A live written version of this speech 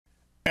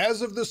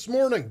As of this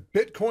morning,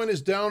 Bitcoin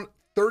is down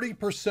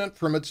 30%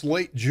 from its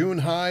late June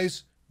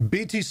highs.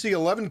 BTC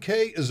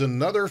 11K is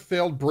another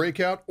failed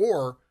breakout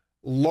or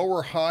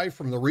lower high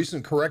from the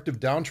recent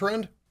corrective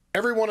downtrend.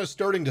 Everyone is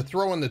starting to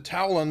throw in the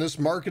towel on this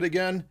market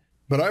again,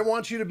 but I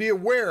want you to be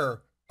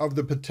aware of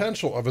the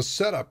potential of a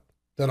setup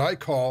that I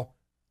call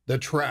the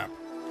trap.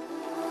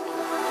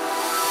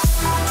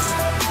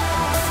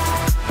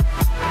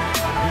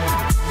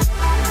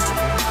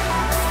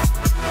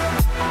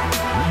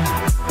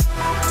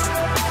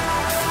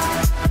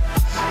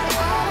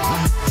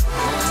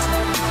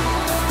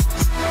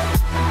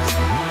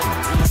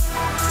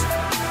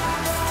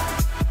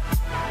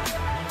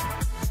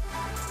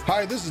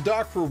 Hi, this is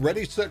Doc for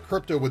Ready Set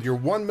Crypto with your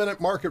 1-minute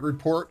market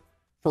report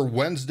for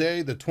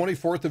Wednesday, the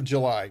 24th of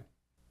July.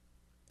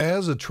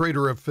 As a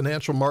trader of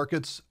financial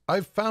markets,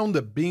 I've found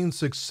that being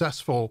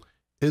successful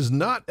is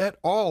not at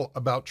all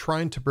about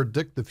trying to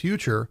predict the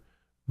future,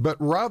 but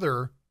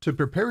rather to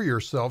prepare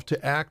yourself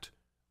to act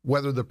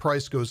whether the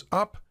price goes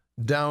up,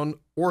 down,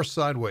 or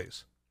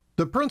sideways.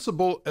 The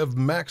principle of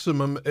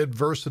maximum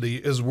adversity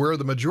is where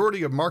the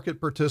majority of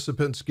market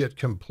participants get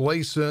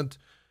complacent,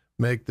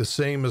 make the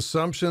same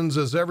assumptions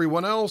as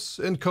everyone else,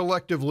 and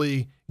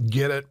collectively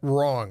get it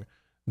wrong.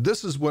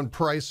 This is when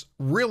price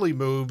really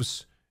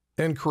moves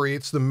and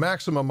creates the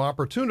maximum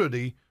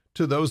opportunity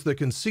to those that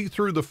can see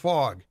through the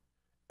fog.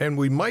 And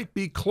we might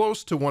be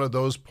close to one of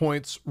those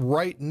points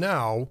right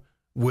now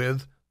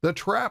with the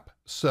trap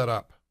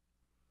setup.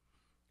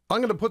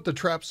 I'm going to put the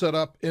trap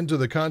setup into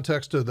the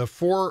context of the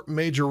 4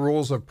 major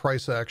rules of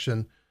price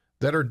action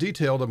that are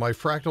detailed in my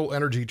Fractal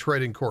Energy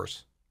Trading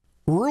course.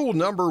 Rule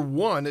number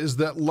 1 is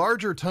that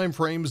larger time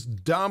frames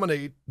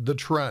dominate the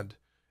trend.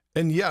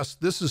 And yes,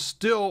 this is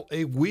still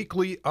a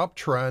weekly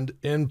uptrend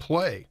in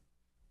play.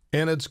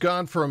 And it's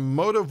gone from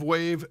motive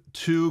wave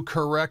to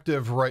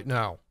corrective right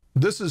now.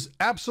 This is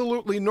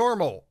absolutely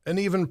normal and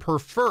even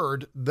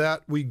preferred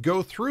that we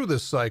go through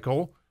this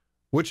cycle,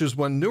 which is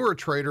when newer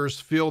traders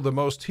feel the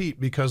most heat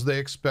because they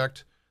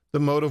expect the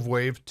motive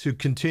wave to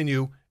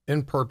continue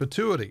in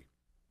perpetuity.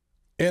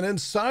 And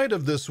inside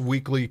of this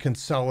weekly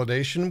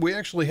consolidation, we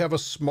actually have a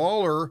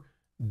smaller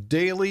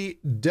daily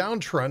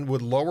downtrend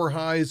with lower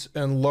highs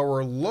and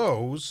lower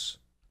lows.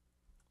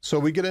 So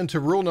we get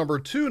into rule number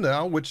 2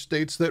 now, which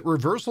states that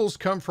reversals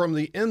come from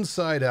the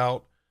inside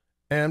out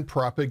and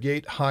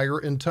propagate higher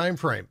in time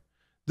frame.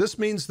 This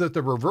means that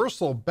the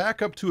reversal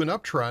back up to an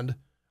uptrend,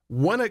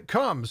 when it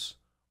comes,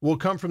 will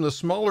come from the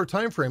smaller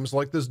time frames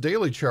like this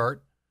daily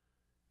chart,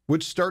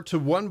 which start to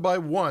one by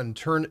one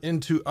turn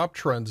into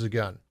uptrends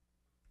again.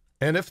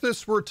 And if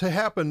this were to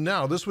happen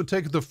now, this would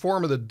take the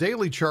form of the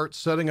daily chart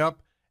setting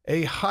up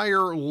a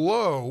higher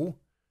low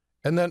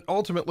and then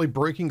ultimately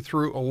breaking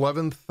through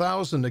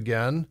 11,000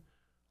 again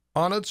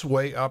on its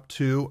way up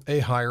to a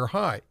higher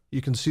high. You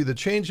can see the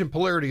change in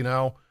polarity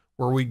now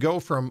where we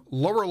go from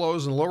lower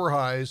lows and lower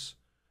highs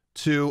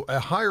to a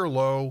higher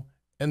low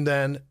and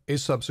then a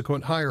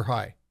subsequent higher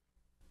high.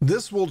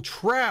 This will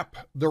trap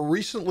the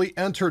recently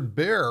entered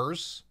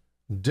bears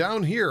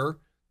down here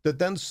that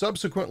then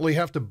subsequently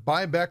have to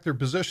buy back their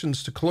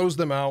positions to close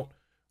them out,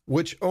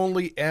 which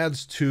only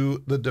adds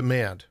to the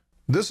demand.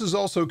 This is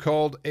also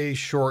called a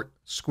short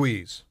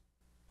squeeze.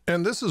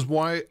 And this is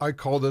why I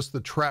call this the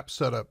trap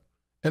setup.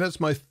 And it's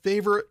my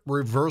favorite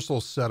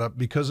reversal setup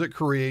because it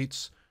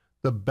creates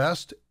the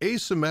best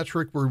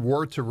asymmetric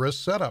reward to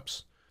risk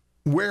setups,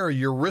 where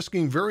you're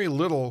risking very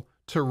little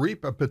to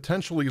reap a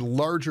potentially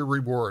larger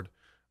reward.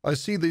 I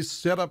see these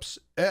setups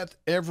at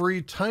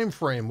every time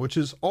frame, which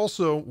is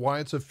also why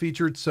it's a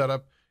featured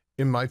setup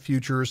in my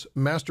Futures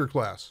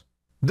Masterclass.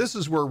 This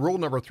is where rule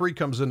number 3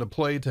 comes into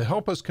play to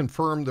help us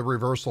confirm the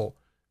reversal,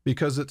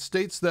 because it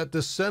states that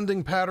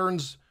descending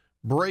patterns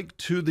break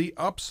to the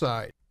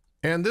upside.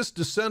 And this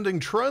descending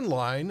trend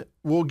line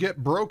will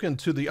get broken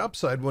to the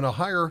upside when a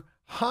higher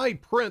high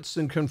prints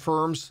and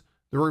confirms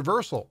the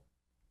reversal.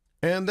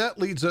 And that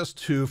leads us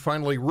to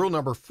finally rule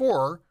number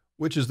 4,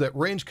 which is that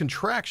range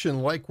contraction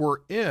like we're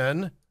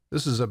in,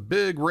 this is a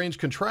big range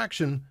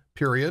contraction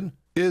period,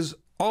 is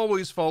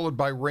always followed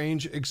by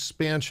range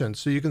expansion.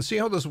 So you can see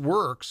how this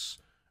works.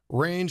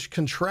 Range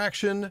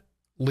contraction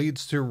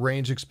leads to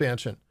range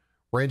expansion.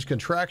 Range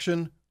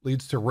contraction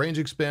leads to range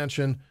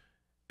expansion.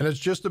 And it's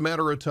just a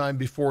matter of time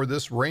before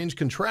this range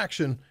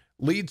contraction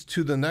leads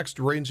to the next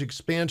range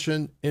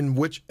expansion in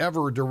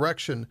whichever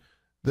direction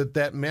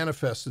that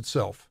manifests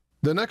itself.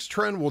 The next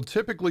trend will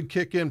typically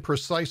kick in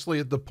precisely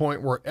at the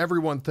point where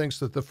everyone thinks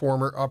that the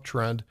former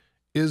uptrend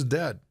is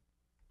dead.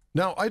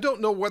 Now, I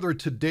don't know whether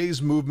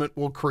today's movement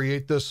will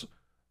create this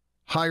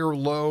higher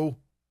low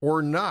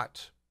or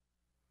not.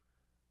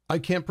 I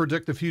can't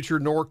predict the future,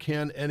 nor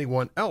can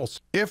anyone else.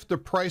 If the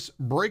price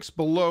breaks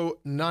below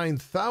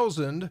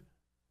 9,000,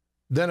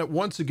 then it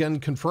once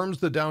again confirms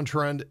the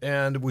downtrend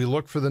and we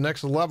look for the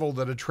next level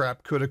that a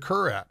trap could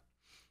occur at.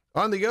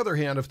 On the other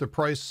hand, if the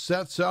price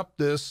sets up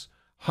this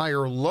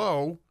higher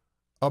low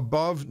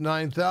above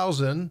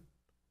 9,000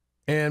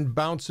 and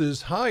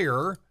bounces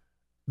higher,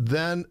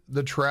 then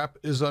the trap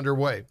is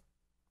underway.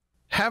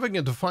 Having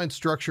a defined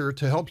structure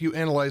to help you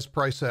analyze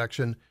price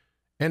action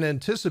and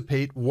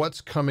anticipate what's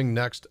coming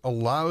next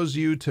allows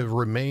you to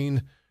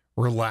remain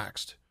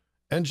relaxed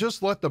and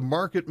just let the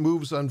market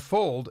moves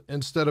unfold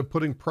instead of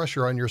putting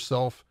pressure on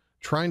yourself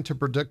trying to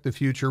predict the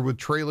future with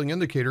trailing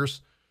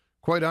indicators.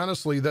 Quite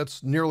honestly,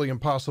 that's nearly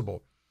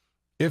impossible.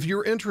 If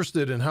you're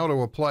interested in how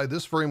to apply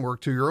this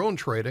framework to your own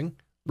trading,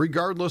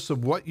 regardless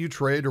of what you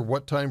trade or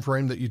what time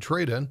frame that you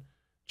trade in,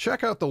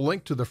 check out the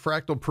link to the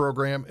Fractal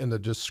program in the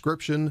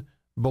description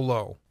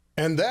below.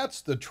 And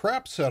that's the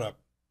trap setup.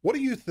 What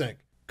do you think?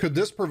 Could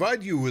this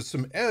provide you with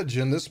some edge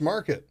in this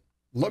market?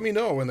 Let me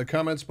know in the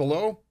comments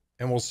below,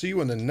 and we'll see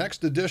you in the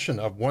next edition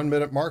of 1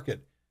 Minute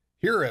Market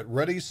here at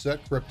Ready,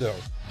 Set, Crypto.